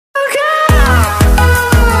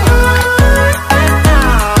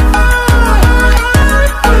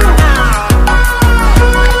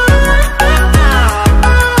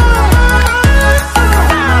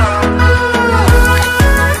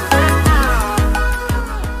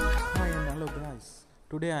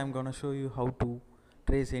Today I am gonna show you how to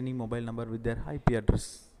trace any mobile number with their IP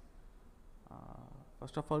address. Uh,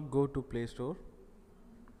 First of all, go to Play Store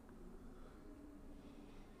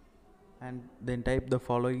and then type the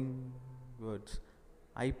following words: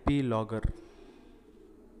 IP logger.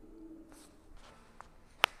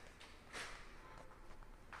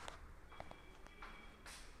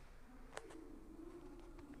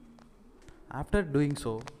 After doing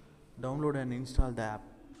so, download and install the app.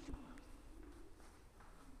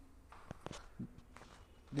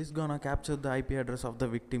 This is gonna capture the IP address of the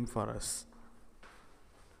victim for us.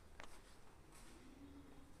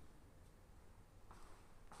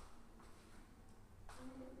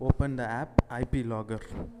 Open the app IP logger.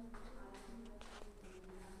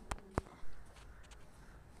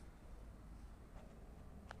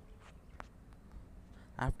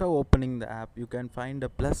 After opening the app, you can find a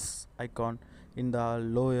plus icon in the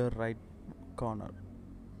lower right corner.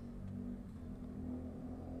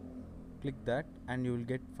 Click that and you will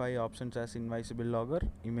get 5 options as invisible logger,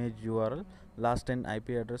 image URL, last 10 IP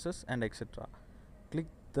addresses and etc. Click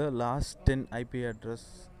the last 10 IP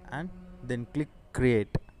address and then click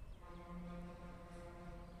create.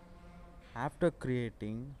 After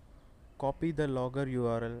creating, copy the logger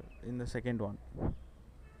URL in the second one.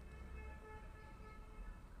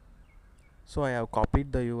 So I have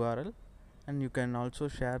copied the URL, and you can also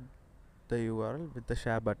share the URL with the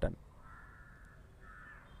share button.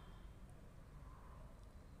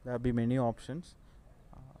 There will be many options.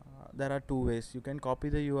 There are two ways. You can copy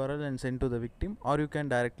the URL and send to the victim, or you can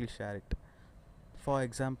directly share it. For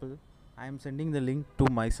example, I am sending the link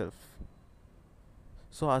to myself.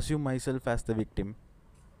 So assume myself as the victim.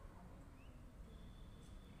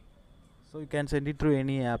 So you can send it through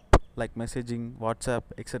any app like messaging, WhatsApp,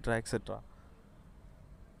 etc. etc.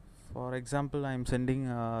 For example, I am sending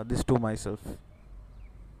this to myself.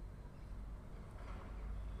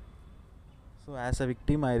 So as a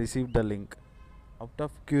victim, I received the link. Out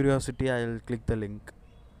of curiosity, I will click the link.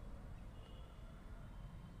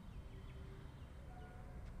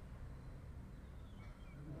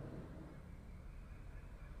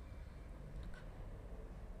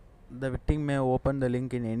 The victim may open the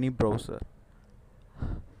link in any browser.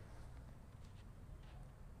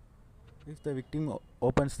 If the victim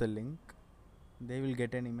opens the link, they will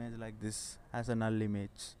get an image like this as a null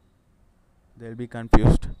image. They will be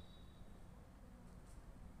confused.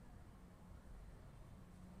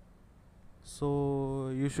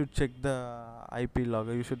 So you should check the IP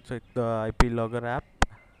logger. You should check the IP logger app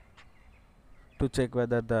to check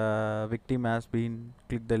whether the victim has been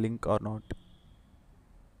clicked the link or not.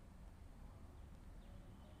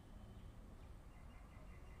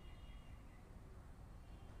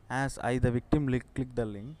 As I the victim click the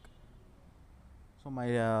link, so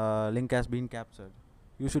my link has been captured.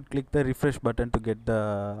 You should click the refresh button to get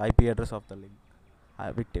the IP address of the link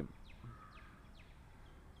victim.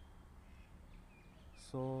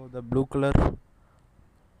 So the blue color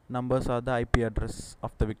numbers are the IP address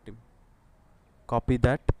of the victim. Copy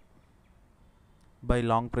that by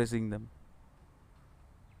long pressing them.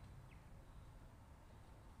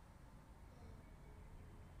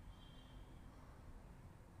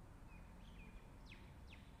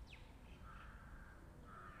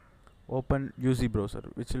 Open UC browser,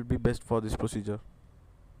 which will be best for this procedure.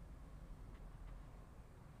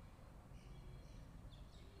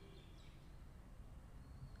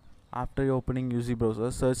 After opening UC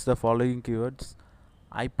browser, search the following keywords: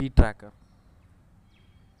 IP tracker.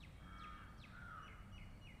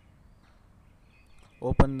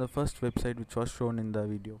 Open the first website which was shown in the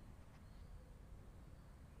video.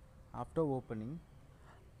 After opening,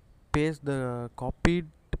 paste the copied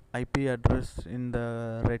IP address in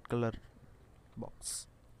the red color box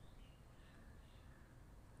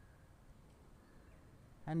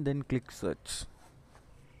and then click search.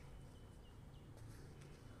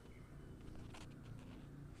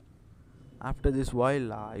 After this,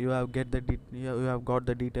 voila, you have got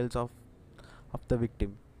the details of the victim.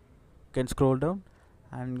 You can scroll down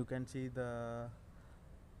and you can see the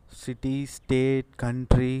city, state,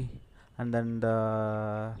 country, and then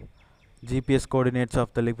the GPS coordinates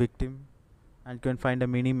of the victim, and you can find a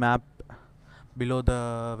mini map below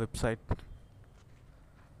the website.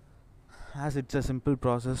 As it's a simple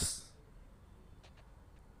process,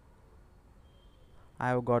 I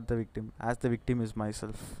have got the victim, as the victim is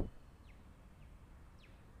myself.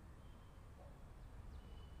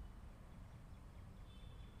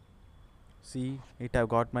 See, it have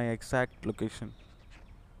got my exact location.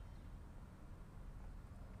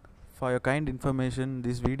 For your kind information,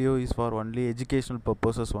 this video is for only educational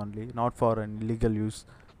purposes only, not for an illegal use.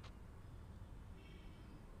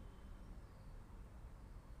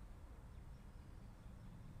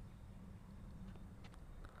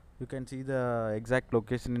 You can see the exact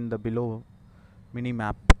location in the below mini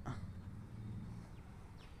map.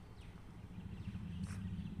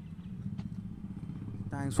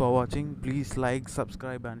 Thanks for watching. Please like,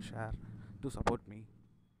 subscribe and share to support me.